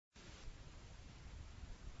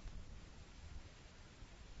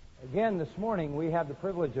Again, this morning we have the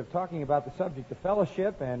privilege of talking about the subject of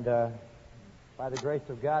fellowship, and by the grace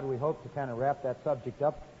of God, we hope to kind of wrap that subject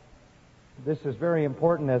up. This is very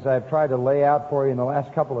important, as I've tried to lay out for you in the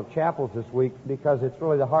last couple of chapels this week, because it's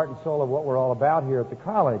really the heart and soul of what we're all about here at the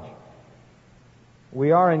college.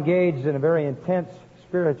 We are engaged in a very intense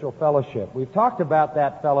spiritual fellowship. We've talked about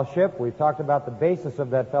that fellowship. We've talked about the basis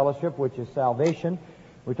of that fellowship, which is salvation.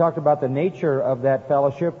 We talked about the nature of that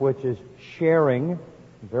fellowship, which is sharing.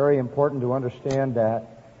 Very important to understand that.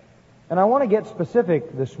 And I want to get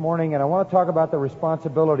specific this morning, and I want to talk about the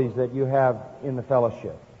responsibilities that you have in the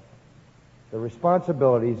fellowship. The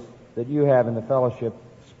responsibilities that you have in the fellowship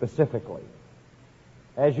specifically.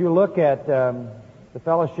 As you look at the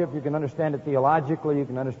fellowship, you can understand it theologically, you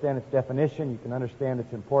can understand its definition, you can understand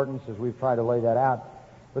its importance as we've tried to lay that out.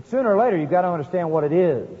 But sooner or later, you've got to understand what it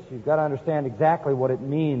is. You've got to understand exactly what it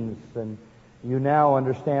means. And you now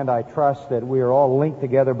understand, I trust, that we are all linked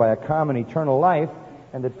together by a common eternal life,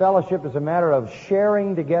 and that fellowship is a matter of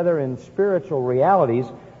sharing together in spiritual realities.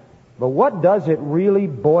 But what does it really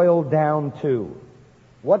boil down to?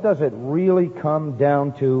 What does it really come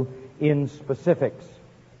down to in specifics?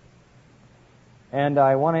 And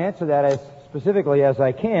I want to answer that as specifically as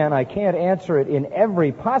I can. I can't answer it in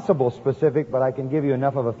every possible specific, but I can give you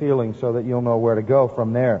enough of a feeling so that you'll know where to go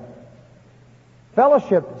from there.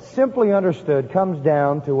 Fellowship, simply understood, comes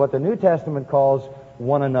down to what the New Testament calls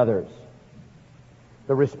one another's.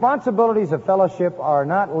 The responsibilities of fellowship are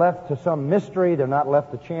not left to some mystery. They're not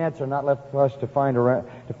left to chance. They're not left to us to find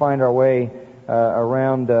our way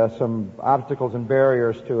around some obstacles and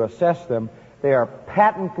barriers to assess them. They are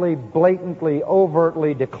patently, blatantly,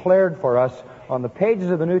 overtly declared for us on the pages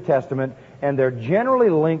of the New Testament, and they're generally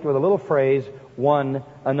linked with a little phrase, one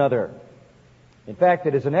another. In fact,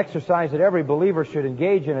 it is an exercise that every believer should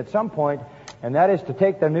engage in at some point, and that is to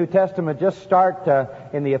take the New Testament, just start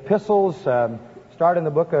in the epistles, start in the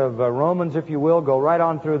book of Romans, if you will, go right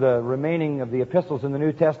on through the remaining of the epistles in the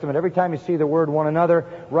New Testament. Every time you see the word one another,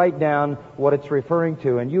 write down what it's referring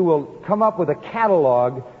to, and you will come up with a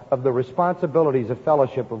catalog of the responsibilities of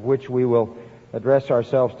fellowship, of which we will address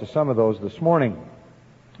ourselves to some of those this morning.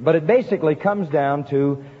 But it basically comes down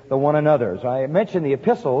to the one another's. I mentioned the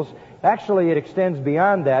epistles. Actually, it extends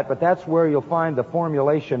beyond that, but that's where you'll find the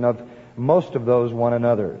formulation of most of those one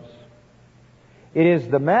another's. It is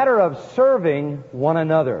the matter of serving one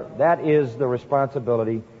another. That is the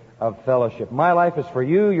responsibility of fellowship. My life is for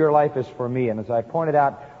you, your life is for me. And as I pointed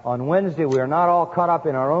out on Wednesday, we are not all caught up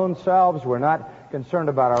in our own selves. We're not concerned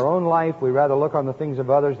about our own life. We rather look on the things of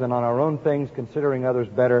others than on our own things, considering others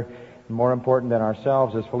better and more important than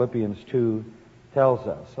ourselves, as Philippians 2 tells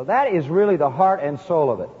us. So that is really the heart and soul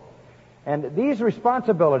of it. And these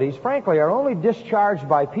responsibilities, frankly, are only discharged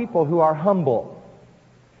by people who are humble.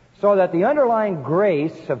 So that the underlying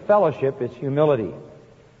grace of fellowship is humility.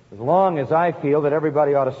 As long as I feel that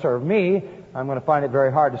everybody ought to serve me, I'm going to find it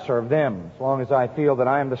very hard to serve them. As long as I feel that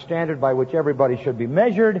I am the standard by which everybody should be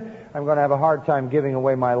measured, I'm going to have a hard time giving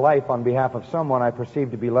away my life on behalf of someone I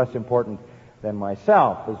perceive to be less important than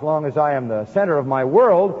myself. As long as I am the center of my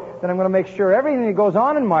world, then I'm going to make sure everything that goes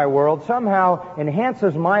on in my world somehow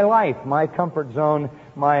enhances my life, my comfort zone,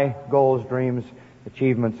 my goals, dreams,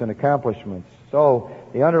 achievements, and accomplishments. So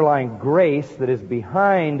the underlying grace that is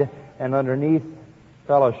behind and underneath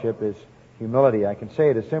fellowship is humility. I can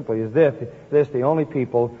say it as simply as this: the only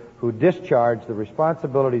people who discharge the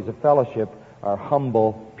responsibilities of fellowship are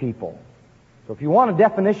humble people. So if you want a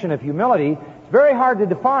definition of humility, it's very hard to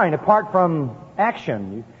define apart from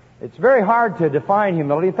action. It's very hard to define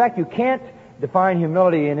humility. In fact, you can't define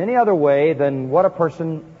humility in any other way than what a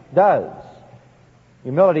person does.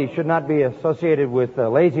 Humility should not be associated with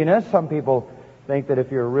laziness. Some people think that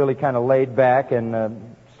if you're really kind of laid back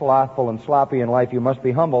and slothful and sloppy in life, you must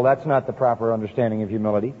be humble. That's not the proper understanding of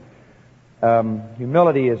humility.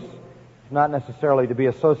 Humility is not necessarily to be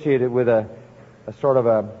associated with a sort of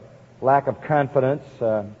a lack of confidence,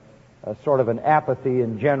 a sort of an apathy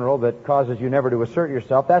in general that causes you never to assert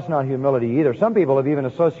yourself. That's not humility either. Some people have even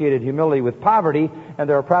associated humility with poverty, and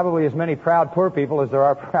there are probably as many proud poor people as there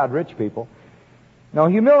are proud rich people. No,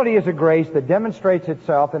 humility is a grace that demonstrates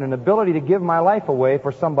itself in an ability to give my life away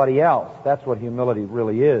for somebody else. That's what humility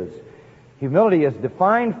really is. Humility is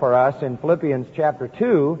defined for us in Philippians chapter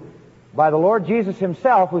 2 by the Lord Jesus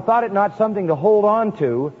himself, who thought it not something to hold on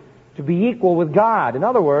to be equal with God. In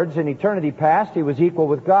other words, in eternity past, he was equal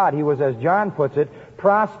with God. He was, as John puts it,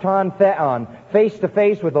 pros ton theon, face to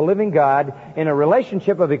face with the living God in a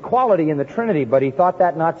relationship of equality in the Trinity. But he thought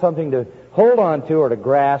that not something to hold on to or to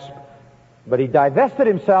grasp. But he divested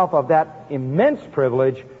himself of that immense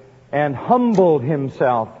privilege and humbled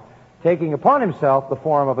himself taking upon himself the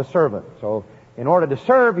form of a servant. So in order to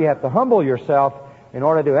serve, you have to humble yourself. In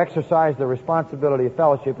order to exercise the responsibility of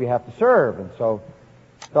fellowship, you have to serve. And so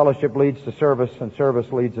fellowship leads to service, and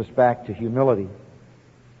service leads us back to humility.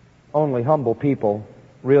 Only humble people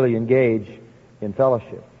really engage in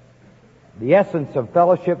fellowship. The essence of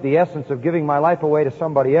fellowship, the essence of giving my life away to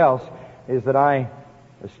somebody else, is that I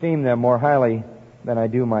esteem them more highly than I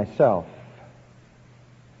do myself.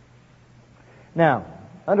 Now,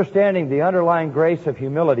 understanding the underlying grace of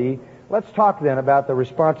humility, let's talk then about the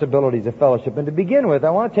responsibilities of fellowship. And to begin with,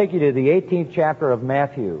 I want to take you to the 18th chapter of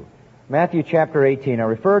Matthew. Matthew chapter 18. I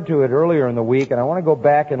referred to it earlier in the week, and I want to go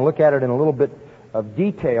back and look at it in a little bit of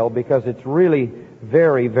detail because it's really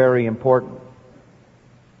very, very important.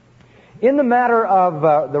 In the matter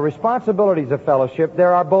of the responsibilities of fellowship,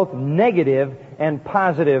 there are both negative and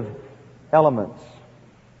positive elements.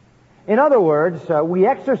 In other words, we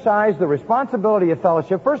exercise the responsibility of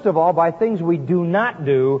fellowship, first of all, by things we do not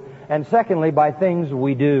do, and secondly, by things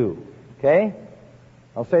we do. Okay?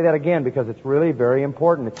 I'll say that again because it's really very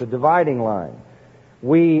important. It's a dividing line.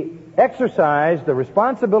 We exercise the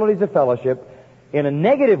responsibilities of fellowship in a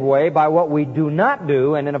negative way by what we do not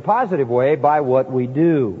do, and in a positive way by what we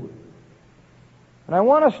do. And I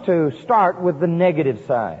want us to start with the negative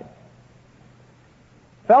side.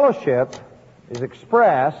 Fellowship is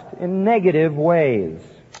expressed in negative ways.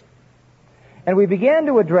 And we began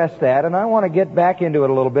to address that, and I want to get back into it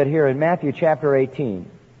a little bit here in Matthew chapter 18.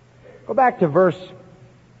 Go back to verse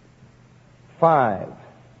 5.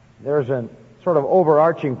 There's a sort of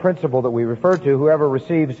overarching principle that we refer to. Whoever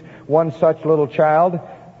receives one such little child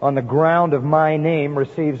on the ground of my name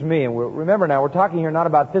receives me. And remember now, we're talking here not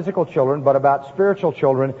about physical children, but about spiritual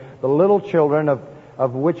children, the little children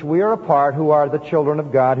of which we are a part, who are the children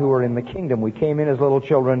of God, who are in the kingdom. We came in as little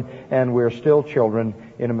children, and we're still children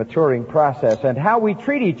in a maturing process. And how we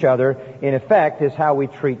treat each other, in effect, is how we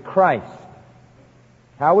treat Christ.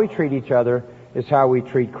 How we treat each other is how we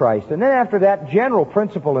treat Christ. And then after that general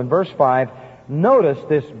principle in verse 5, notice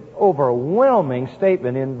this overwhelming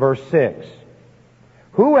statement in verse 6.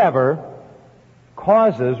 Whoever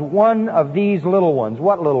causes one of these little ones,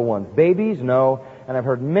 what little ones? Babies? No. And I've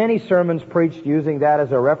heard many sermons preached using that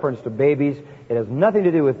as a reference to babies. It has nothing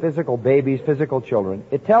to do with physical babies, physical children.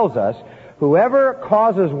 It tells us, whoever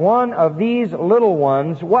causes one of these little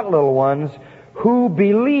ones, what little ones? Who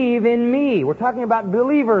believe in me. We're talking about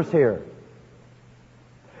believers here.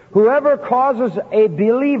 Whoever causes a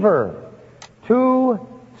believer to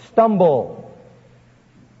stumble.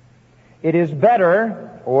 It is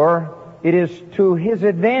better, or it is to his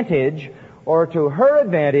advantage, or to her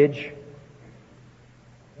advantage,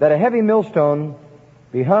 that a heavy millstone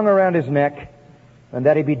be hung around his neck, and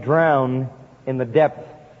that he be drowned in the depth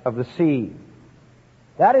of the sea.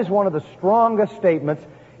 That is one of the strongest statements,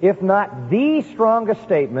 if not the strongest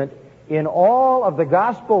statement, in all of the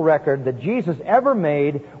gospel record that Jesus ever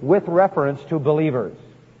made with reference to believers.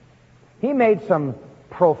 He made some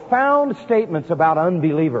profound statements about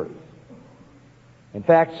unbelievers. In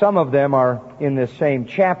fact, some of them are in this same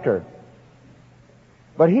chapter.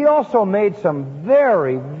 But he also made some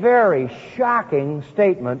very, very shocking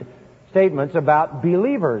statements about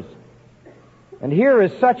believers. And here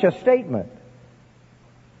is such a statement.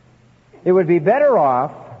 It would be better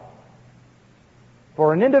off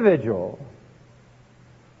for an individual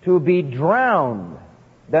to be drowned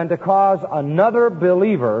than to cause another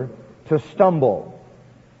believer to stumble.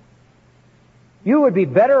 You would be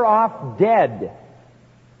better off dead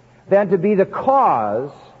than to be the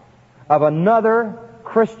cause of another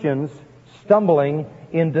Christian's stumbling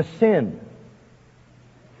into sin.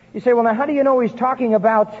 You say, well, now how do you know he's talking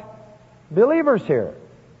about believers here?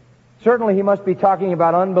 Certainly he must be talking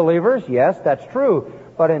about unbelievers. Yes, that's true.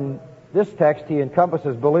 But in this text he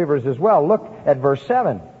encompasses believers as well. Look at verse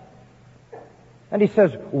 7. And he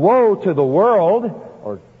says, woe to the world,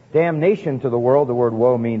 or damnation to the world. The word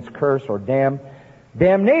woe means curse or damn.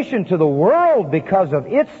 Damnation to the world because of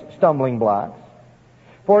its stumbling blocks.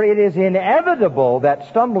 For it is inevitable that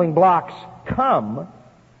stumbling blocks come,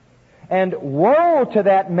 and woe to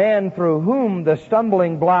that man through whom the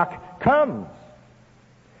stumbling block comes.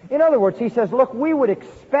 In other words, he says, look, we would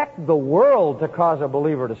expect the world to cause a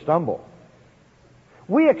believer to stumble.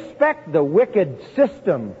 We expect the wicked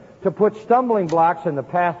system to put stumbling blocks in the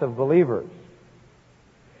path of believers.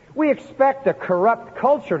 We expect a corrupt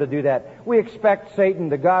culture to do that. We expect Satan,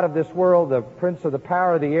 the god of this world, the prince of the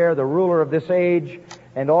power of the air, the ruler of this age,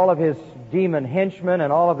 and all of his demon henchmen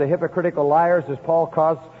and all of the hypocritical liars, as Paul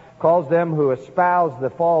calls them, who espouse the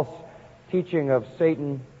false teaching of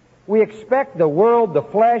Satan. We expect the world, the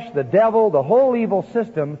flesh, the devil, the whole evil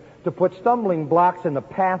system to put stumbling blocks in the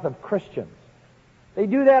path of Christians. They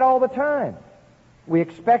do that all the time. We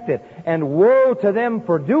expect it. And woe to them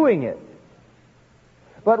for doing it.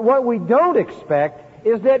 But what we don't expect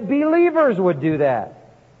is that believers would do that.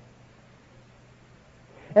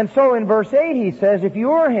 And so in verse 8 he says, if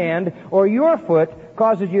your hand or your foot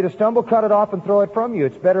causes you to stumble, cut it off and throw it from you.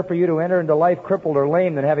 It's better for you to enter into life crippled or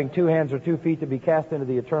lame than having 2 hands or 2 feet to be cast into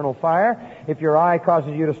the eternal fire. If your eye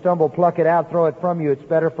causes you to stumble, pluck it out, throw it from you. It's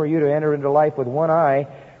better for you to enter into life with 1 eye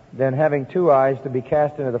than having 2 eyes to be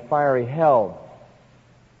cast into the fiery hell.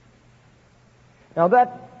 Now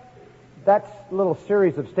that little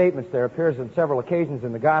series of statements there appears on several occasions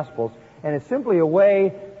in the Gospels, and it's simply a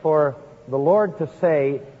way for the Lord to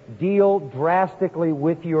say, deal drastically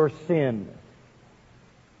with your sin.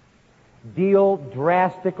 Deal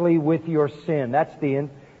drastically with your sin. That's the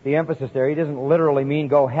emphasis there. He doesn't literally mean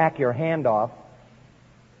go hack your hand off.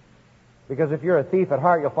 Because if you're a thief at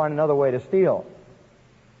heart, you'll find another way to steal.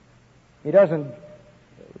 He doesn't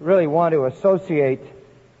really want to associate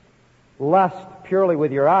lust purely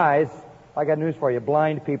with your eyes. I got news for you.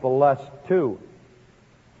 Blind people lust too.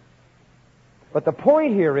 But the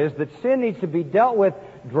point here is that sin needs to be dealt with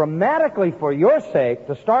dramatically for your sake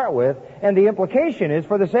to start with, and the implication is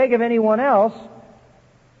for the sake of anyone else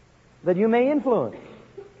that you may influence.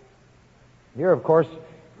 Here, of course,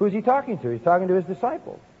 who's he talking to? He's talking to his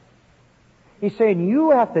disciples. He's saying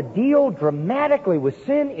you have to deal dramatically with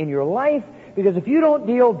sin in your life, because if you don't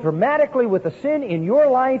deal dramatically with the sin in your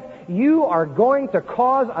life, you are going to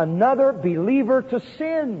cause another believer to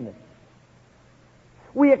sin.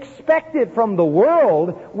 We expect it from the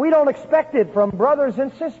world. We don't expect it from brothers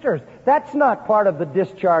and sisters. That's not part of the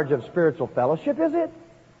discharge of spiritual fellowship, is it?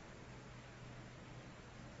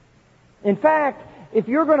 In fact, if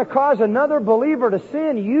you're going to cause another believer to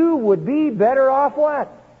sin, you would be better off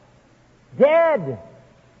what? Dead.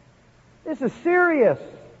 This is serious.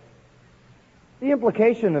 The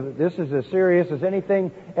implication of this is as serious as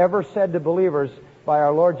anything ever said to believers by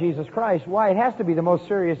our Lord Jesus Christ. Why? It has to be the most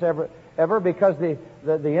serious ever because the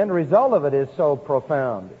end result of it is so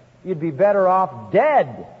profound. You'd be better off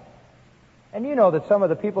dead. And you know that some of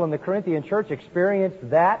the people in the Corinthian church experienced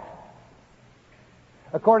that.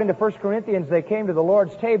 According to 1 Corinthians, they came to the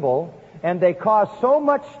Lord's table and they caused so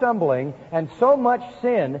much stumbling and so much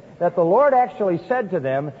sin that the Lord actually said to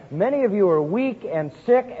them, many of you are weak and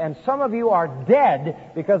sick and some of you are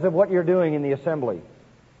dead because of what you're doing in the assembly.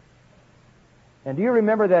 And do you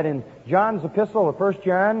remember that in John's epistle of 1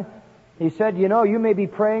 John, he said, you know, you may be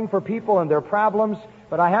praying for people and their problems,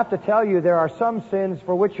 but I have to tell you there are some sins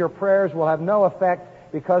for which your prayers will have no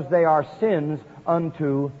effect because they are sins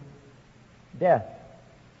unto death.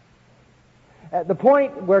 At the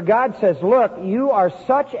point where God says, look, you are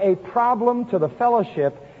such a problem to the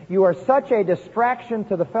fellowship, you are such a distraction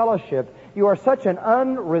to the fellowship, you are such an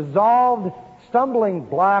unresolved stumbling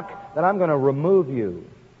block that I'm going to remove you.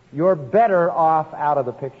 You're better off out of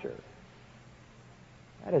the picture.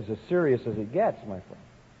 That is as serious as it gets, my friend.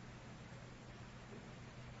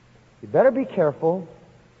 You better be careful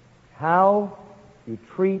how you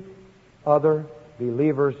treat other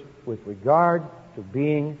believers with regard to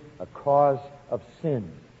being a cause of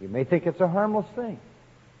sin. You may think it's a harmless thing.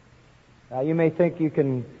 You may think you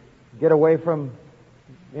can get away from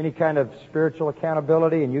any kind of spiritual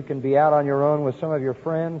accountability and you can be out on your own with some of your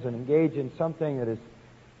friends and engage in something that is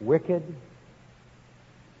wicked.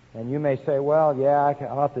 And you may say, well, yeah,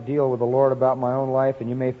 I'll have to deal with the Lord about my own life, and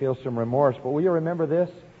you may feel some remorse. But will you remember this?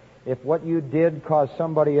 If what you did caused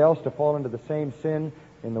somebody else to fall into the same sin,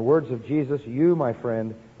 in the words of Jesus, you, my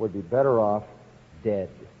friend, would be better off dead.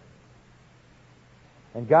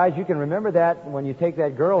 And guys, you can remember that when you take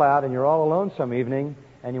that girl out and you're all alone some evening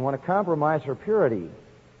and you want to compromise her purity.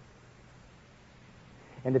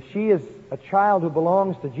 And if she is a child who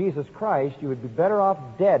belongs to Jesus Christ, you would be better off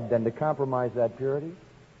dead than to compromise that purity.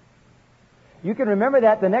 You can remember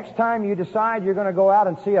that the next time you decide you're going to go out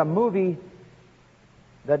and see a movie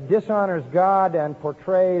that dishonors God and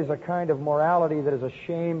portrays a kind of morality that is a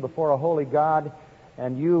shame before a holy God,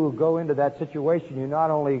 and you go into that situation, you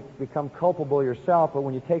not only become culpable yourself, but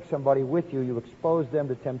when you take somebody with you, you expose them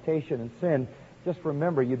to temptation and sin. Just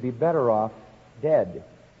remember, you'd be better off dead.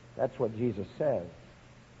 That's what Jesus says.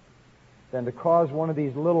 Than to cause one of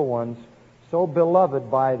these little ones, so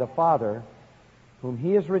beloved by the Father, whom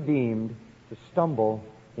He has redeemed, to stumble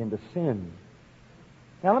into sin.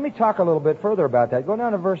 Now let me talk a little bit further about that. Go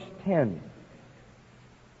down to verse 10.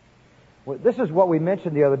 Well, this is what we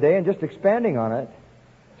mentioned the other day, and just expanding on it.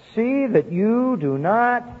 See that you do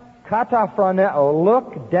not kataphroneo,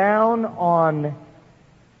 look down on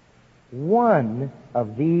one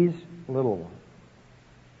of these little ones.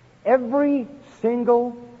 Every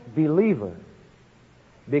single believer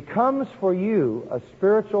becomes for you a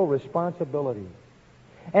spiritual responsibility.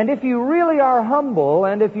 And if you really are humble,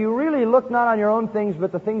 and if you really look not on your own things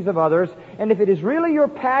but the things of others, and if it is really your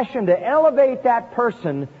passion to elevate that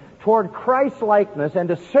person toward Christ-likeness and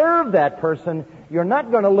to serve that person, you're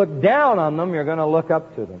not going to look down on them, you're going to look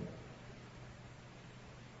up to them.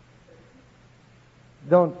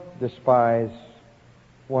 Don't despise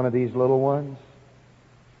one of these little ones.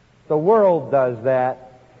 The world does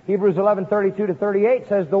that. Hebrews 11:32-38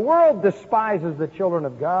 says, the world despises the children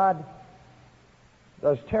of God,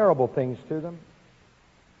 does terrible things to them.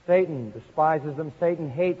 Satan despises them. Satan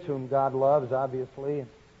hates whom God loves, obviously.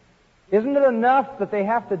 Isn't it enough that they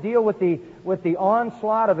have to deal with the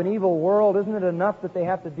onslaught of an evil world? Isn't it enough that they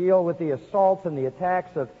have to deal with the assaults and the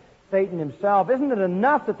attacks of Satan himself? Isn't it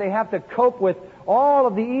enough that they have to cope with all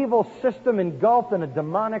of the evil system engulfed in a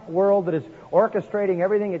demonic world that is orchestrating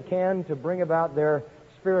everything it can to bring about their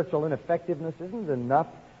spiritual ineffectiveness? Isn't it enough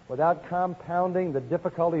without compounding the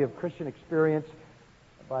difficulty of Christian experience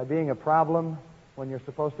by being a problem when you're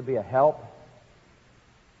supposed to be a help?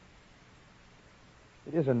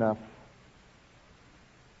 It is enough.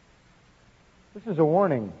 This is a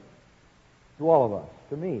warning to all of us,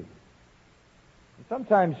 to me. And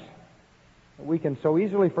sometimes we can so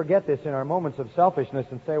easily forget this in our moments of selfishness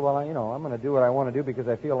and say, well, I'm going to do what I want to do because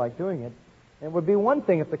I feel like doing it. And it would be one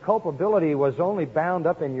thing if the culpability was only bound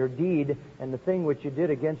up in your deed and the thing which you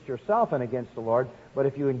did against yourself and against the Lord, but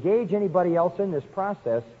if you engage anybody else in this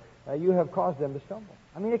process, you have caused them to stumble.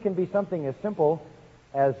 I mean, it can be something as simple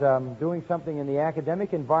as doing something in the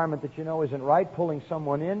academic environment that you know isn't right, pulling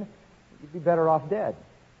someone in. You'd be better off dead.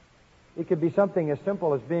 It could be something as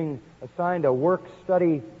simple as being assigned a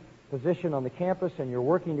work-study position on the campus, and you're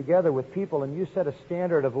working together with people, and you set a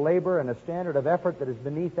standard of labor and a standard of effort that is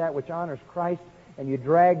beneath that which honors Christ, and you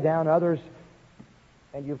drag down others,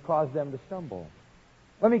 and you've caused them to stumble.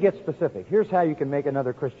 Let me get specific. Here's how you can make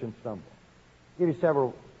another Christian stumble. I'll give you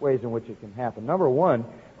several ways in which it can happen. Number one,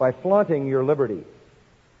 by flaunting your liberty.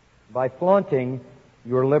 By flaunting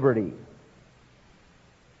your liberty.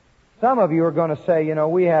 Some of you are going to say,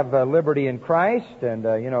 we have liberty in Christ, and,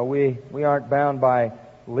 we aren't bound by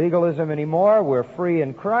legalism anymore. We're free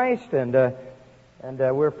in Christ, and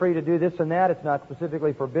we're free to do this and that. It's not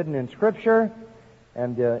specifically forbidden in Scripture.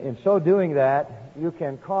 And in so doing that, you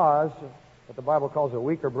can cause what the Bible calls a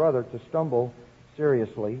weaker brother to stumble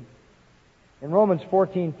seriously. In Romans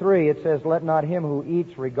 14:3, it says, let not him who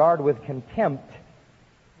eats regard with contempt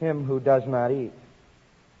him who does not eat.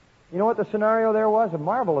 You know what the scenario there was? A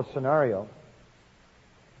marvelous scenario.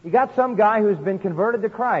 You got some guy who's been converted to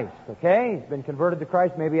Christ, okay? He's been converted to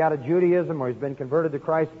Christ maybe out of Judaism, or he's been converted to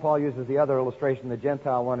Christ. Paul uses the other illustration, the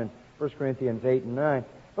Gentile one, in 1 Corinthians 8 and 9.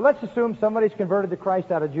 But let's assume somebody's converted to Christ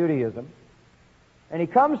out of Judaism. And he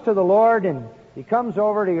comes to the Lord, and he comes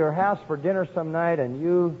over to your house for dinner some night, and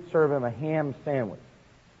you serve him a ham sandwich.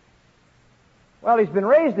 Well, he's been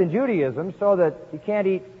raised in Judaism so that he can't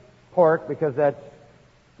eat pork because that's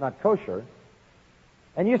not kosher.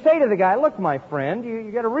 And you say to the guy, look, my friend,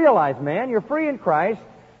 you got to realize, man, you're free in Christ.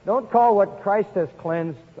 Don't call what Christ has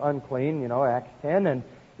cleansed unclean, Acts 10, and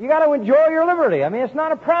you got to enjoy your liberty. I mean, it's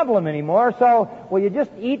not a problem anymore, so will you just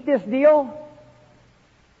eat this deal?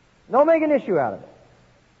 Don't make an issue out of it.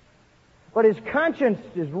 But his conscience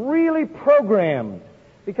is really programmed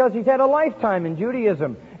because he's had a lifetime in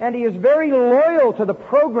Judaism, and he is very loyal to the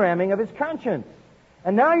programming of his conscience.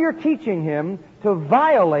 And now you're teaching him to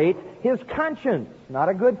violate his conscience. Not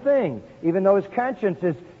a good thing. Even though his conscience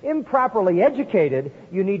is improperly educated,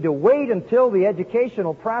 you need to wait until the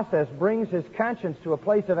educational process brings his conscience to a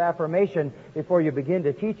place of affirmation before you begin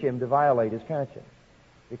to teach him to violate his conscience.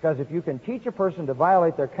 Because if you can teach a person to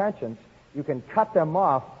violate their conscience, you can cut them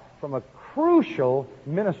off from a crucial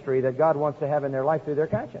ministry that God wants to have in their life through their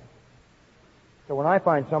conscience. So when I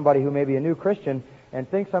find somebody who may be a new Christian and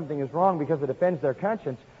thinks something is wrong because it offends their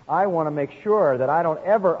conscience, I want to make sure that I don't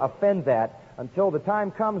ever offend that until the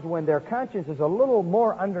time comes when their conscience is a little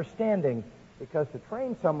more understanding, because to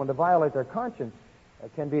train someone to violate their conscience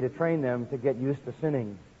can be to train them to get used to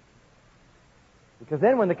sinning. Because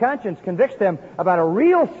then when the conscience convicts them about a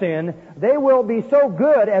real sin, they will be so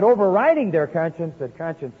good at overriding their conscience that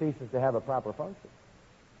conscience ceases to have a proper function.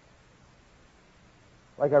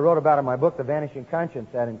 Like I wrote about in my book, The Vanishing Conscience,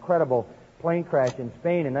 that incredible plane crash in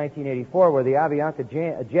Spain in 1984 where the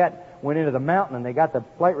Avianca jet went into the mountain, and they got the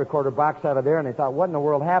flight recorder box out of there, and they thought, what in the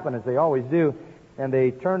world happened, as they always do. And they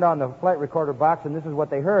turned on the flight recorder box, and this is what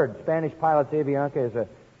they heard. Spanish pilots, Avianca is a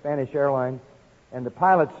Spanish airline, and the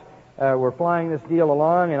pilots we're flying this deal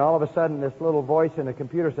along, and all of a sudden this little voice in the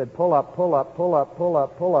computer said, pull up, pull up, pull up, pull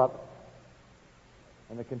up, pull up.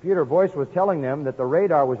 And the computer voice was telling them that the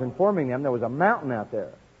radar was informing them there was a mountain out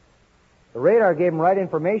there. The radar gave them right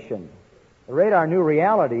information. The radar knew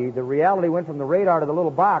reality. The reality went from the radar to the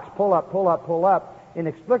little box, pull up, pull up, pull up.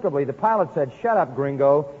 Inexplicably, the pilot said, shut up,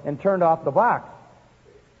 gringo, and turned off the box.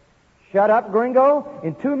 Shut up, gringo?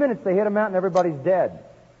 In 2 minutes they hit a mountain, everybody's dead.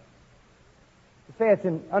 To say it's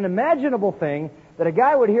an unimaginable thing that a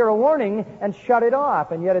guy would hear a warning and shut it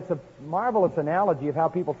off, and yet it's a marvelous analogy of how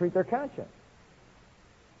people treat their conscience.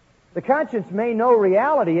 The conscience may know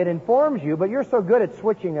reality, it informs you, but you're so good at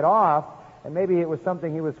switching it off, and maybe it was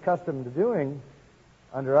something he was accustomed to doing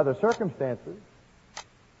under other circumstances,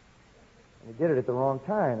 and he did it at the wrong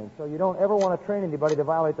time. And so you don't ever want to train anybody to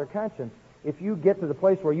violate their conscience. If you get to the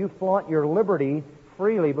place where you flaunt your liberty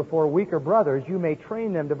freely before weaker brothers, you may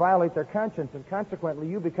train them to violate their conscience, and consequently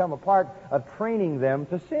you become a part of training them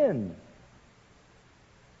to sin.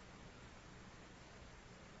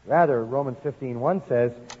 Rather, Romans 15:1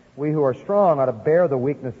 says, we who are strong ought to bear the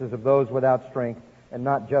weaknesses of those without strength and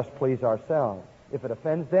not just please ourselves. If it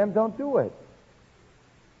offends them, don't do it.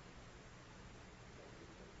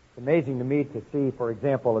 It's amazing to me to see, for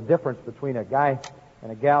example, a difference between a guy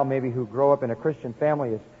and a gal maybe who grow up in a Christian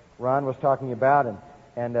family, as Ron was talking about,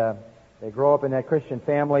 and they grow up in that Christian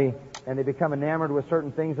family and they become enamored with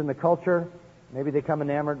certain things in the culture. Maybe they become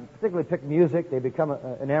enamored, particularly pick music, they become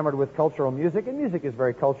enamored with cultural music, and music is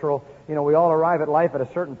very cultural. You know, we all arrive at life at a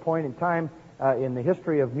certain point in time in the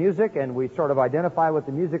history of music, and we sort of identify with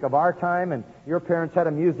the music of our time, and your parents had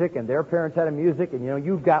a music, and their parents had a music, and you know,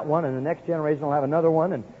 you've got one, and the next generation will have another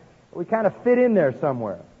one, and we kind of fit in there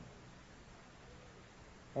somewhere.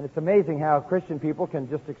 And it's amazing how Christian people can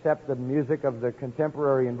just accept the music of the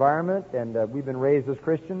contemporary environment, and we've been raised as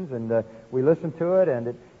Christians, and we listen to it,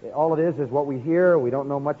 and all it is what we hear. We don't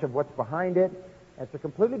know much of what's behind it. It's a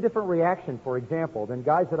completely different reaction, for example, than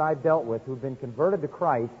guys that I've dealt with who've been converted to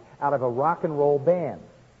Christ out of a rock and roll band,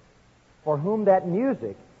 for whom that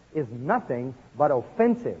music is nothing but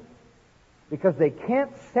offensive, because they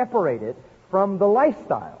can't separate it from the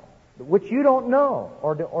lifestyle, which you don't know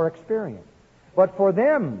or experience. But for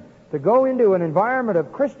them to go into an environment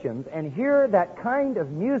of Christians and hear that kind of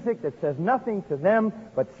music that says nothing to them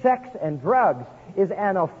but sex and drugs is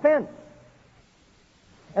an offense.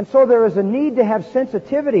 And so there is a need to have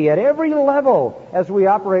sensitivity at every level as we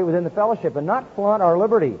operate within the fellowship and not flaunt our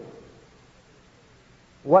liberty.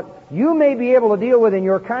 What you may be able to deal with in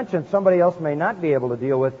your conscience, somebody else may not be able to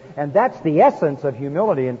deal with, and that's the essence of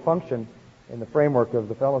humility and function in the framework of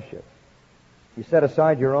the fellowship. You set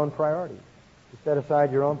aside your own priorities. You set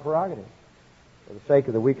aside your own prerogative for the sake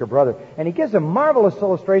of the weaker brother. And he gives a marvelous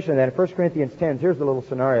illustration of that in 1 Corinthians 10. Here's the little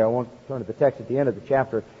scenario. I won't turn to the text at the end of the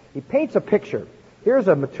chapter. He paints a picture. Here's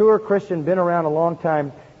a mature Christian, been around a long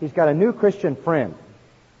time. He's got a new Christian friend.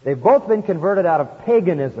 They've both been converted out of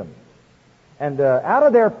paganism. And out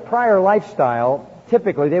of their prior lifestyle,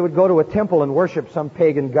 typically they would go to a temple and worship some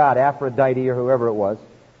pagan god, Aphrodite or whoever it was.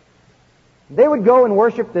 They would go and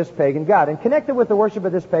worship this pagan god. And connected with the worship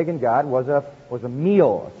of this pagan god was a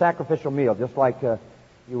meal, a sacrificial meal, just like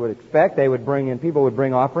you would expect. People would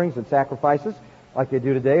bring offerings and sacrifices like they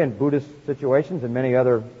do today in Buddhist situations and many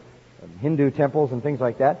other Hindu temples and things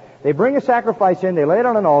like that. They bring a sacrifice in, they lay it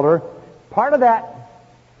on an altar. Part of that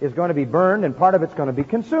is going to be burned and part of it's going to be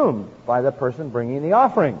consumed by the person bringing the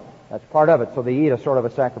offering. That's part of it. So they eat a sort of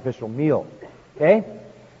a sacrificial meal. Okay?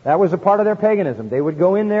 That was a part of their paganism. They would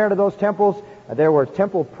go in there to those temples. There were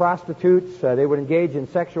temple prostitutes. They would engage in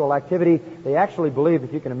sexual activity. They actually believed,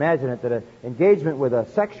 if you can imagine it, that an engagement with a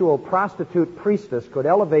sexual prostitute priestess could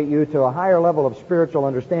elevate you to a higher level of spiritual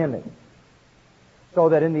understanding. So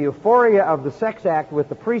that in the euphoria of the sex act with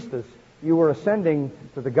the priestess, you were ascending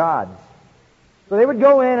to the gods. So they would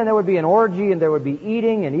go in and there would be an orgy and there would be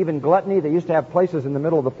eating and even gluttony. They used to have places in the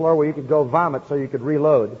middle of the floor where you could go vomit so you could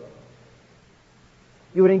reload.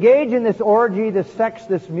 You would engage in this orgy, this sex,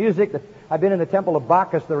 this music. I've been in the temple of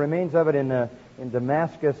Bacchus, the remains of it in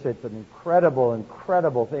Damascus. It's an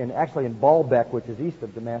incredible thing, actually in Baalbek, which is east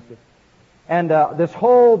of Damascus. And this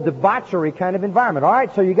whole debauchery kind of environment. All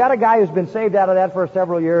right, so you got a guy who's been saved out of that for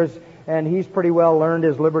several years, and he's pretty well learned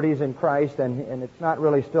his liberties in Christ, and it's not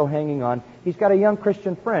really still hanging on. He's got a young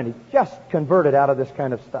Christian friend. He's just converted out of this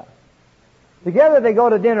kind of stuff. Together they go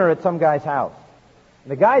to dinner at some guy's house.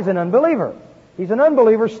 And the guy's an unbeliever. He's an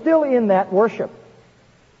unbeliever still in that worship.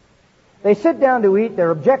 They sit down to eat. Their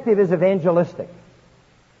objective is evangelistic.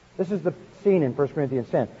 This is the scene in 1 Corinthians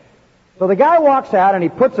 10. So the guy walks out and he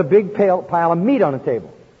puts a big pile of meat on the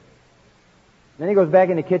table. Then he goes back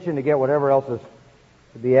in the kitchen to get whatever else is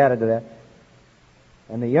to be added to that.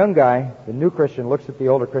 And the young guy, the new Christian, looks at the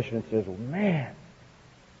older Christian and says, well, man,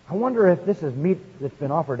 I wonder if this is meat that's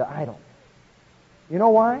been offered to idols. You know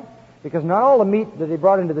why? Because not all the meat that they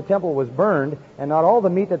brought into the temple was burned, and not all the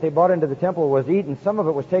meat that they brought into the temple was eaten. Some of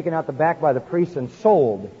it was taken out the back by the priests and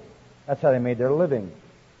sold. That's how they made their living.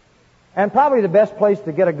 And probably the best place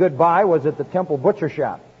to get a good buy was at the temple butcher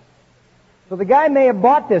shop. So the guy may have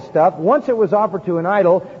bought this stuff. Once it was offered to an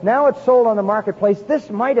idol. Now it's sold on the marketplace. This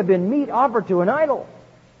might have been meat offered to an idol.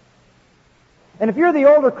 And if you're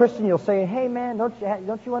the older Christian, you'll say, hey man,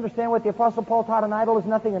 don't you understand what the Apostle Paul taught? An idol is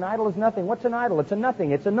nothing. An idol is nothing. What's an idol? It's a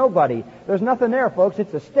nothing. It's a nobody. There's nothing there, folks.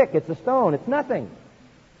 It's a stick. It's a stone. It's nothing.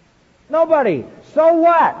 Nobody. So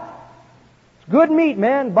what? It's good meat,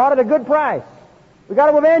 man. Bought at a good price. We got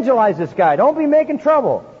to evangelize this guy. Don't be making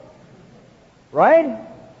trouble. Right?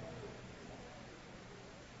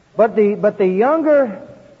 But the younger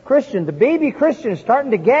Christian, the baby Christian, is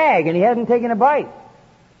starting to gag, and he hasn't taken a bite.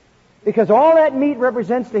 Because all that meat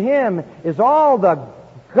represents to him is all the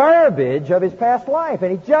garbage of his past life,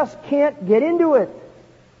 and he just can't get into it.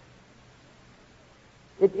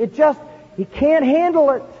 He can't handle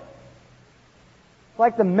it. It's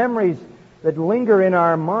like the memories that linger in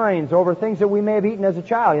our minds over things that we may have eaten as a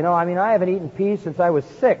child. You know, I mean, I haven't eaten peas since I was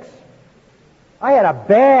 6. I had a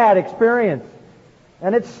bad experience.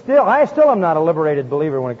 And I still am not a liberated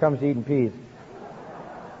believer when it comes to eating peas.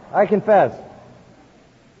 I confess.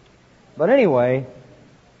 But anyway,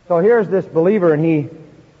 so here's this believer, and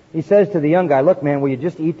he says to the young guy, look, man, will you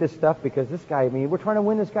just eat this stuff? Because this guy, I mean, we're trying to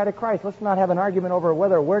win this guy to Christ. Let's not have an argument over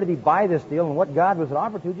where did he buy this deal and what God was it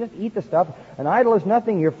offered to. Just eat the stuff. An idol is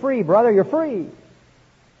nothing. You're free, brother. You're free.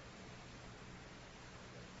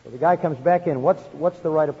 So the guy comes back in. What's the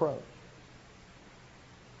right approach?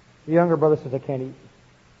 The younger brother says, I can't eat.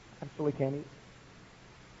 Absolutely can't eat.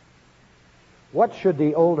 What should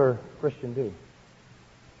the older Christian do?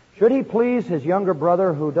 Should he please his younger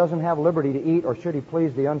brother who doesn't have liberty to eat, or should he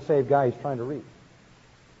please the unsaved guy he's trying to reach?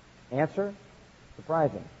 Answer?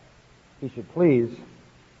 Surprising. He should please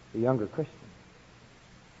the younger Christian.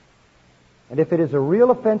 And if it is a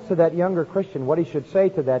real offense to that younger Christian, what he should say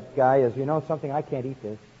to that guy is, you know something, I can't eat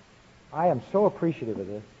this. I am so appreciative of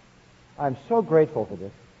this. I'm so grateful for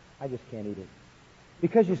this. I just can't eat it.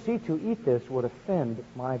 Because you see, to eat this would offend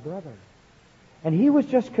my brother. And he was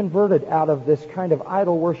just converted out of this kind of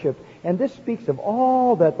idol worship. And this speaks of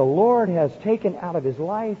all that the Lord has taken out of his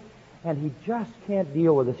life. And he just can't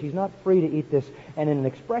deal with this. He's not free to eat this. And in an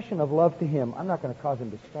expression of love to him, I'm not going to cause him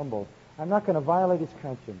to stumble. I'm not going to violate his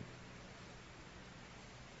conscience.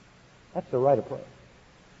 That's the right approach.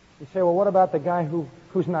 You say, well, what about the guy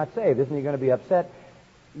who's not saved? Isn't he going to be upset?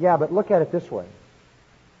 Yeah, but look at it this way.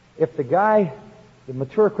 If the guy, the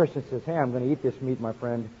mature Christian, says, hey, I'm going to eat this meat, my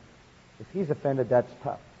friend, if he's offended, that's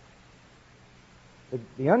tough.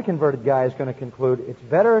 The unconverted guy is going to conclude it's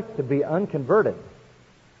better to be unconverted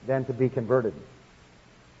than to be converted.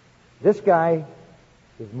 This guy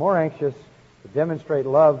is more anxious to demonstrate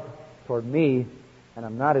love toward me, and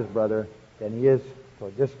I'm not his brother, than he is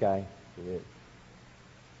toward this guy who is.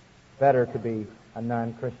 Better to be a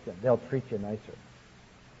non-Christian. They'll treat you nicer.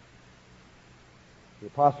 The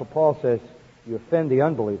Apostle Paul says, you offend the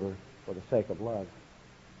unbeliever for the sake of love.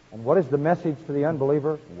 And what is the message to the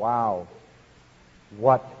unbeliever? Wow.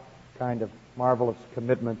 What kind of marvelous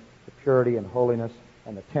commitment to purity and holiness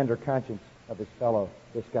and the tender conscience of his fellow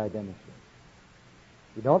this guy demonstrates.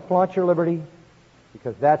 You don't flaunt your liberty,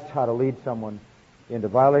 because that's how to lead someone into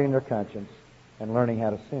violating their conscience and learning how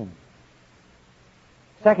to sin.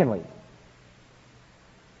 Secondly,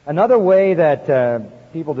 another way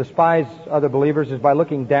that people despise other believers is by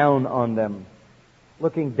looking down on them.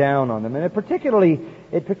 Looking down on them. And it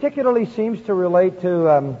particularly seems to relate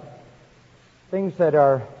to things that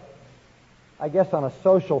are, I guess, on a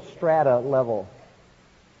social strata level.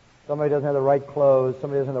 Somebody doesn't have the right clothes,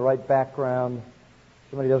 somebody doesn't have the right background,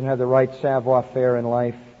 somebody doesn't have the right savoir-faire in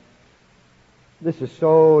life. This is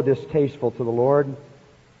so distasteful to the Lord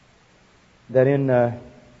that in the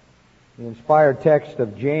inspired text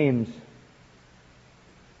of James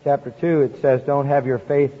chapter 2, it says, don't have your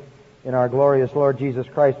faith in our glorious Lord Jesus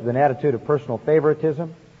Christ with an attitude of personal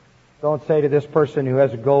favoritism. Don't say to this person who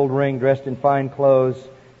has a gold ring, dressed in fine clothes,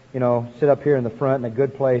 sit up here in the front in a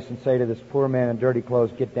good place, and say to this poor man in dirty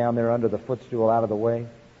clothes, get down there under the footstool out of the way.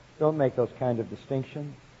 Don't make those kind of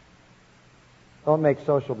distinctions. Don't make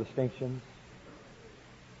social distinctions.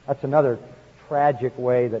 That's another tragic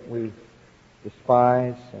way that we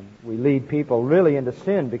despise, and we lead people really into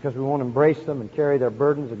sin because we won't embrace them and carry their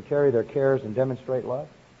burdens and carry their cares and demonstrate love.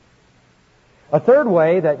 A third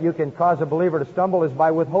way that you can cause a believer to stumble is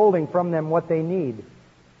by withholding from them what they need.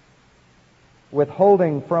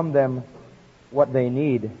 withholding from them what they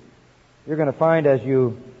need. You're going to find as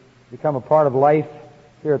you become a part of life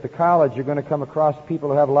here at the college, you're going to come across people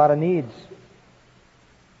who have a lot of needs.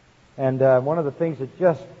 And one of the things that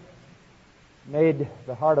just made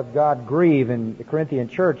the heart of God grieve in the Corinthian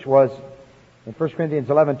church was in 1 Corinthians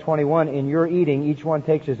 11:21, in your eating, each one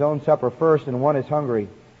takes his own supper first, and one is hungry,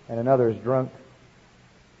 and another is drunk.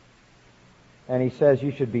 And he says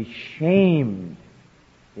you should be shamed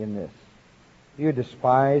in this. Do you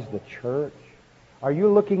despise the church? Are you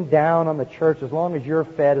looking down on the church? As long as you're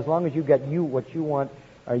fed, as long as you get what you want,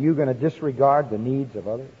 are you going to disregard the needs of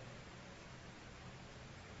others?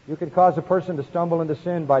 You can cause a person to stumble into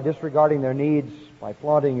sin by disregarding their needs, by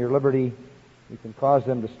flaunting your liberty. You can cause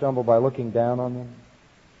them to stumble by looking down on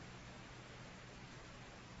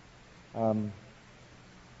them.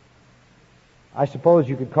 I suppose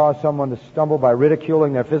you could cause someone to stumble by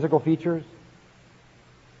ridiculing their physical features,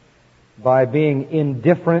 by being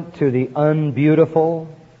indifferent to the unbeautiful,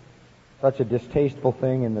 such a distasteful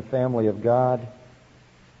thing in the family of God.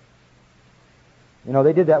 You know,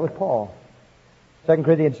 they did that with Paul. 2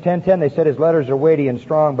 Corinthians 10:10, they said his letters are weighty and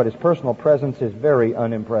strong, but his personal presence is very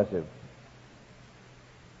unimpressive.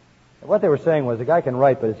 What they were saying was, the guy can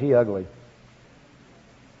write, but is he ugly?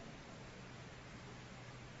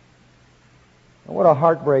 And what a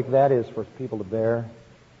heartbreak that is for people to bear.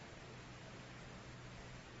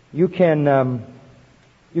 You can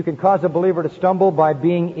cause a believer to stumble by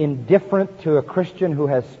being indifferent to a Christian who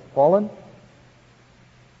has fallen.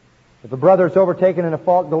 If a brother is overtaken in a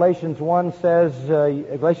fault, Galatians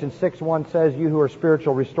 6:1 says, you who are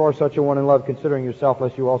spiritual, restore such a one in love, considering yourself,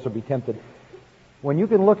 lest you also be tempted. When you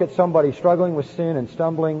can look at somebody struggling with sin and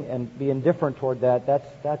stumbling and be indifferent toward that,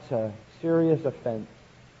 that's a serious offense.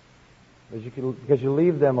 Because you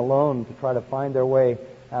leave them alone to try to find their way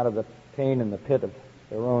out of the pain and the pit of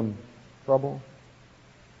their own trouble.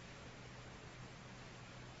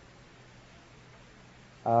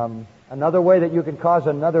 Another way that you can cause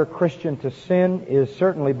another Christian to sin is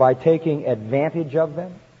certainly by taking advantage of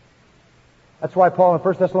them. That's why Paul in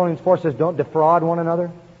 1 Thessalonians 4 says, don't defraud one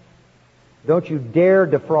another. Don't you dare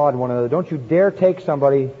defraud one another. Don't you dare take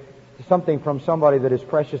something from somebody that is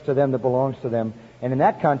precious to them, that belongs to them. And in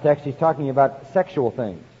that context, he's talking about sexual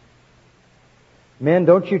things. Men,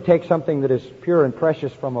 don't you take something that is pure and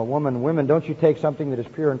precious from a woman. Women, don't you take something that is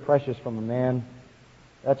pure and precious from a man.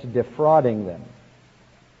 That's defrauding them.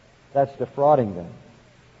 That's defrauding them.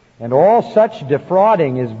 And all such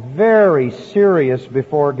defrauding is very serious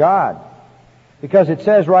before God. Because it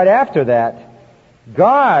says right after that,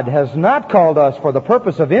 God has not called us for the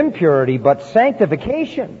purpose of impurity, but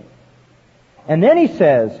sanctification. And then he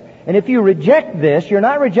says, and if you reject this, you're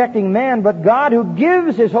not rejecting man, but God who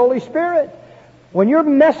gives His Holy Spirit. When you're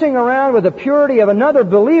messing around with the purity of another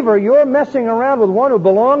believer, you're messing around with one who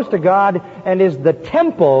belongs to God and is the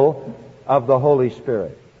temple of the Holy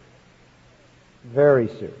Spirit. Very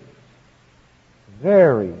serious.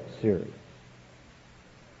 Very serious.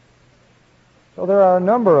 So there are a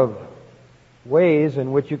number of ways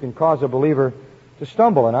in which you can cause a believer to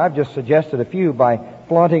stumble, and I've just suggested a few: by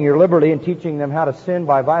flaunting your liberty and teaching them how to sin,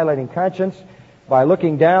 by violating conscience, by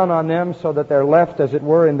looking down on them so that they're left, as it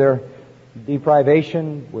were, in their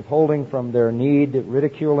deprivation, withholding from their need,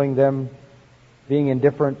 ridiculing them, being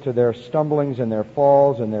indifferent to their stumblings and their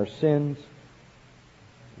falls and their sins.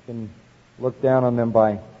 You can look down on them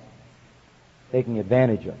by taking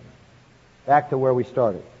advantage of them. Back to where we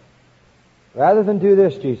started. Rather than do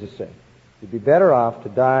this, Jesus said, you'd be better off to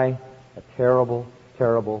die a terrible,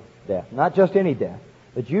 terrible death. Not just any death.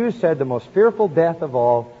 The Jews said the most fearful death of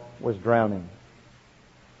all was drowning.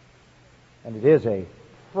 And it is a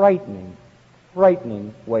frightening,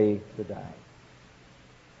 frightening way to die.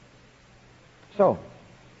 So,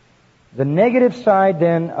 the negative side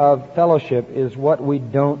then of fellowship is what we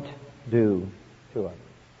don't do to others.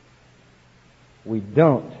 We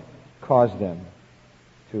don't cause them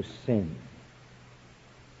to sin.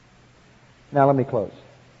 Now let me close.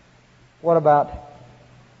 What about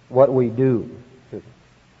what we do to them?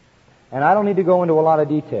 And I don't need to go into a lot of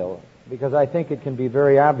detail because I think it can be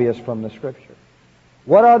very obvious from the Scripture.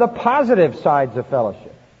 What are the positive sides of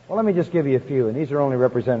fellowship? Well, let me just give you a few, and these are only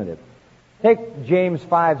representative. Take James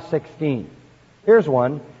 5:16. Here's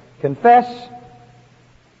one. Confess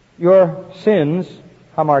your sins,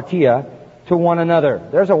 hamartia, to one another.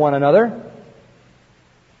 There's a one another.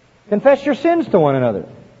 Confess your sins to one another.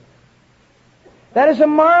 That is a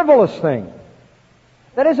marvelous thing.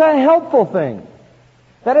 That is a helpful thing.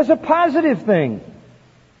 That is a positive thing.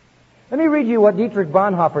 Let me read you what Dietrich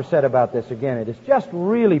Bonhoeffer said about this again. It is just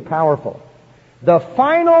really powerful. The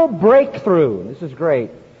final breakthrough, this is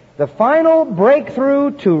great, The final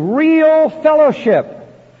breakthrough to real fellowship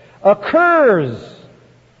occurs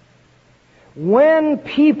when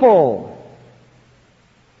people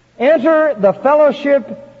enter the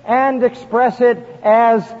fellowship and express it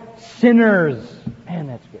as sinners. Man,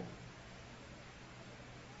 that's good.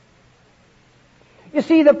 You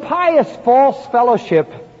see, the pious false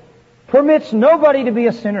fellowship permits nobody to be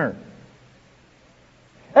a sinner.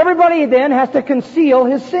 Everybody then has to conceal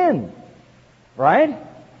his sin. Right?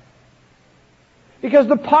 Because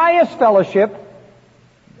the pious fellowship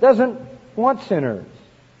doesn't want sinners.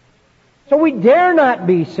 So we dare not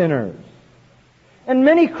be sinners. And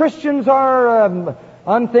many Christians are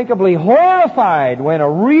unthinkably horrified when a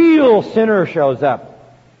real sinner shows up.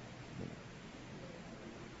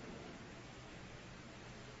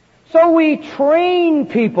 So we train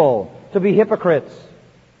people to be hypocrites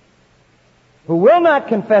who will not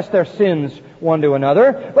confess their sins one to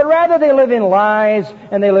another, but rather they live in lies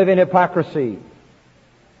and they live in hypocrisy.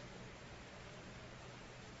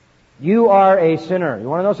 You are a sinner. You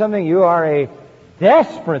want to know something? You are a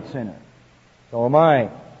desperate sinner. So am I.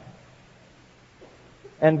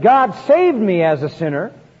 And God saved me as a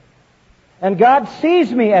sinner. And God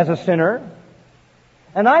sees me as a sinner.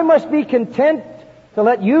 And I must be content to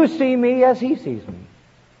let you see me as He sees me.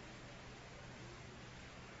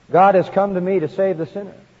 God has come to me to save the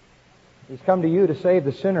sinner. He's come to you to save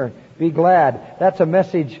the sinner. Be glad. That's a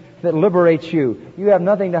message that liberates you. You have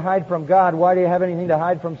nothing to hide from God. Why do you have anything to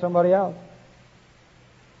hide from somebody else?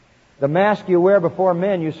 The mask you wear before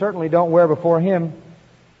men, you certainly don't wear before Him.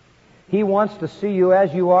 He wants to see you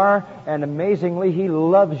as you are, and amazingly, He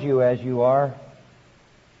loves you as you are.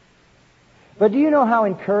 But do you know how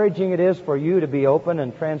encouraging it is for you to be open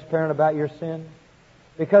and transparent about your sin?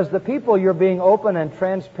 Because the people you're being open and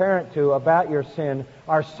transparent to about your sin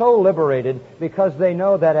are so liberated because they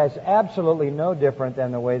know that it's absolutely no different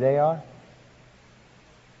than the way they are.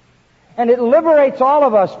 And it liberates all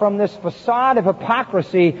of us from this facade of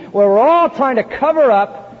hypocrisy where we're all trying to cover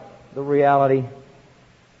up the reality.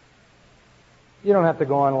 You don't have to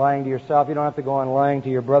go on lying to yourself. You don't have to go on lying to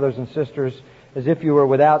your brothers and sisters as if you were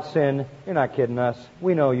without sin. You're not kidding us.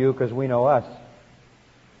 We know you because we know us.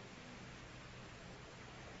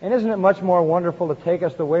 And isn't it much more wonderful to take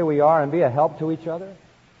us the way we are and be a help to each other?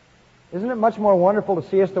 Isn't it much more wonderful to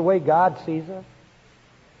see us the way God sees us?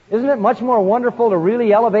 Isn't it much more wonderful to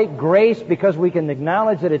really elevate grace because we can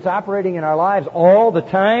acknowledge that it's operating in our lives all the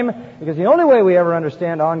time? Because the only way we ever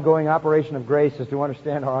understand ongoing operation of grace is to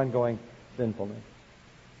understand our ongoing sinfulness.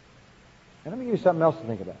 And let me give you something else to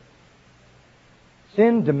think about.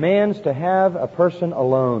 Sin demands to have a person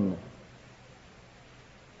alone.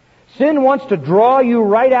 Sin wants to draw you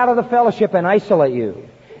right out of the fellowship and isolate you.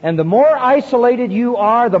 And the more isolated you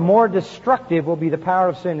are, the more destructive will be the power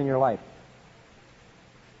of sin in your life.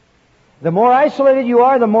 The more isolated you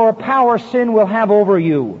are, the more power sin will have over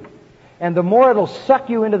you. And the more it'll suck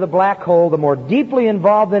you into the black hole, the more deeply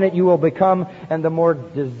involved in it you will become, and the more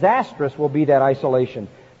disastrous will be that isolation.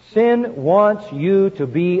 Sin wants you to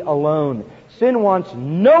be alone. Sin wants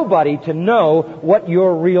nobody to know what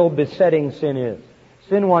your real besetting sin is.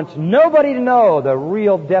 Sin wants nobody to know the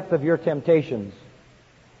real depth of your temptations.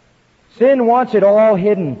 Sin wants it all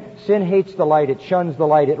hidden. Sin hates the light. It shuns the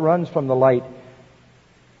light. It runs from the light.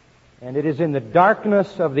 And it is in the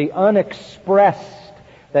darkness of the unexpressed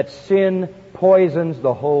that sin poisons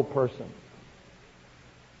the whole person.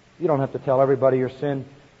 You don't have to tell everybody your sin.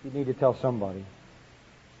 You need to tell somebody.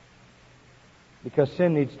 Because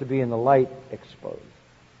sin needs to be in the light exposed.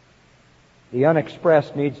 The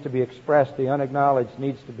unexpressed needs to be expressed. The unacknowledged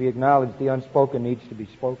needs to be acknowledged. The unspoken needs to be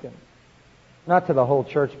spoken. Not to the whole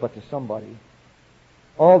church, but to somebody.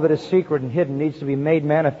 All that is secret and hidden needs to be made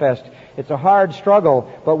manifest. It's a hard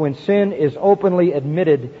struggle, but when sin is openly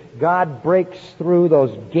admitted, God breaks through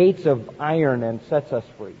those gates of iron and sets us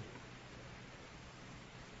free.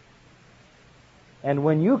 And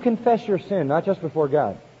when you confess your sin, not just before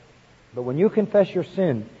God, but when you confess your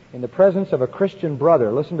sin in the presence of a Christian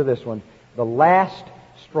brother, listen to this one, the last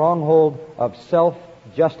stronghold of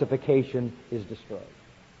self-justification is destroyed.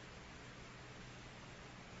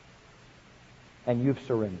 And you've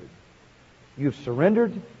surrendered. You've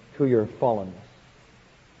surrendered to your fallenness.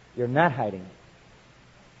 You're not hiding it.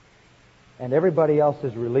 And everybody else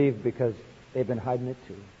is relieved because they've been hiding it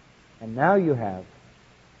too. And now you have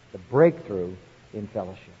the breakthrough in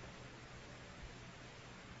fellowship.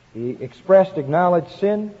 The expressed, acknowledged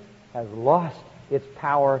sin has lost its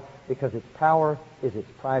power because its power is its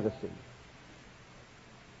privacy.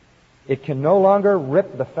 It can no longer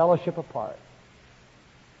rip the fellowship apart.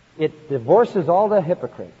 It divorces all the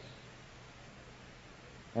hypocrites.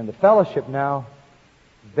 And the fellowship now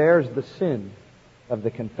bears the sin of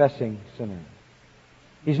the confessing sinner.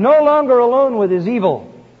 He's no longer alone with his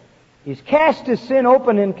evil. He's cast his sin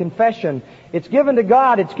open in confession. It's given to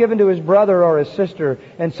God, it's given to his brother or his sister.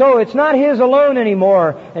 And so it's not his alone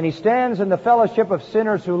anymore. And he stands in the fellowship of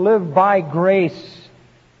sinners who live by grace.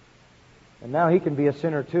 And now he can be a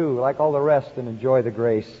sinner too, like all the rest, and enjoy the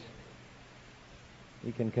grace.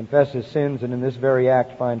 He can confess his sins and in this very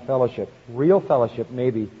act find fellowship. Real fellowship,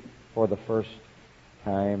 maybe, for the first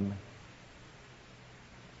time.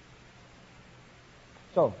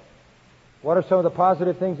 So, what are some of the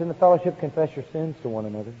positive things in the fellowship? Confess your sins to one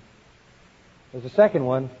another. There's a second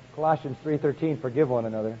one, Colossians 3:13, forgive one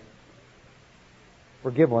another.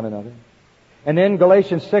 Forgive one another. And then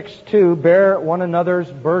Galatians 6:2, bear one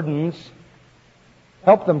another's burdens.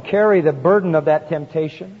 Help them carry the burden of that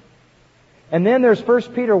temptation. And then there's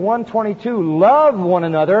 1 Peter 1:22, love one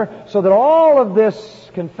another, so that all of this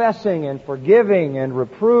confessing and forgiving and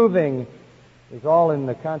reproving is all in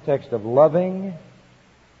the context of loving.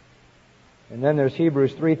 And then there's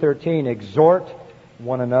Hebrews 3:13, exhort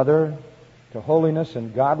one another to holiness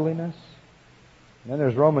and godliness. And then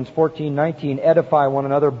there's Romans 14:19, edify one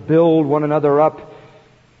another, build one another up.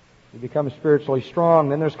 You become spiritually strong.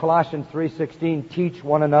 Then there's Colossians 3:16, teach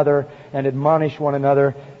one another and admonish one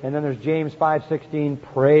another. And then there's James 5:16,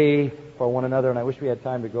 pray for one another. And I wish we had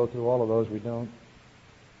time to go through all of those. We don't.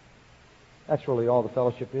 That's really all the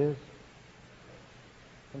fellowship is.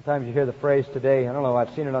 Sometimes you hear the phrase today, I don't know,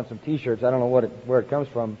 I've seen it on some t-shirts, I don't know where it comes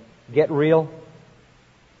from, get real.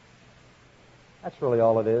 That's really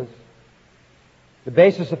all it is. The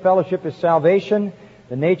basis of fellowship is salvation.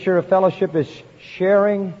 The nature of fellowship is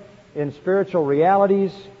sharing in spiritual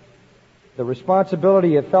realities. The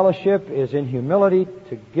responsibility of fellowship is in humility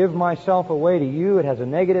to give myself away to you. It has a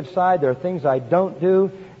negative side. There are things I don't do.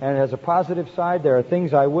 And it has a positive side. There are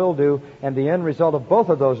things I will do. And the end result of both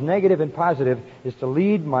of those, negative and positive, is to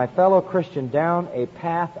lead my fellow Christian down a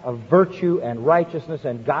path of virtue and righteousness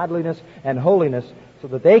and godliness and holiness so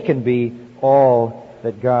that they can be all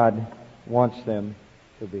that God wants them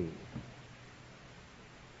to be.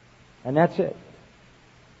 And that's it.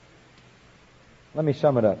 Let me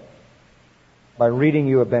sum it up by reading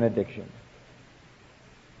you a benediction.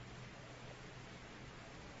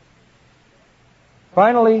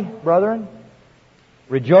 Finally, brethren,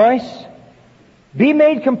 rejoice, be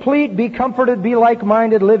made complete, be comforted, be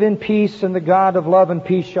like-minded, live in peace, and the God of love and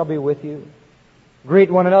peace shall be with you. Greet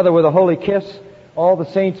one another with a holy kiss. All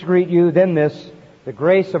the saints greet you. Then this, the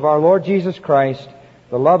grace of our Lord Jesus Christ,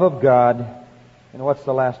 the love of God, and what's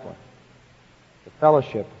the last one? The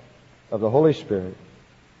fellowship of the Holy Spirit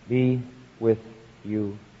be with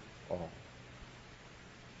you all.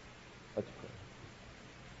 Let's pray.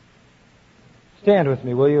 Stand with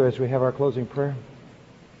me, will you, as we have our closing prayer?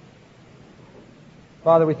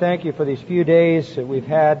 Father, we thank you for these few days that we've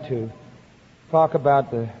had to talk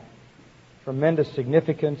about the tremendous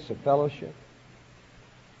significance of fellowship.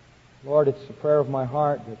 Lord, it's the prayer of my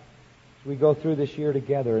heart that as we go through this year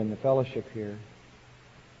together in the fellowship here,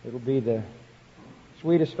 it'll be the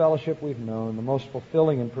sweetest fellowship we've known, the most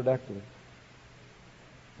fulfilling and productive.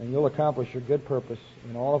 And you'll accomplish your good purpose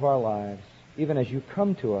in all of our lives, even as you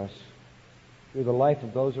come to us through the life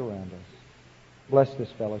of those around us. Bless this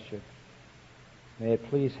fellowship. May it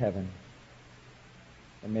please heaven.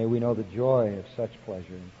 And may we know the joy of such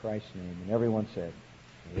pleasure in Christ's name. And everyone said,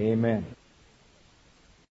 Amen.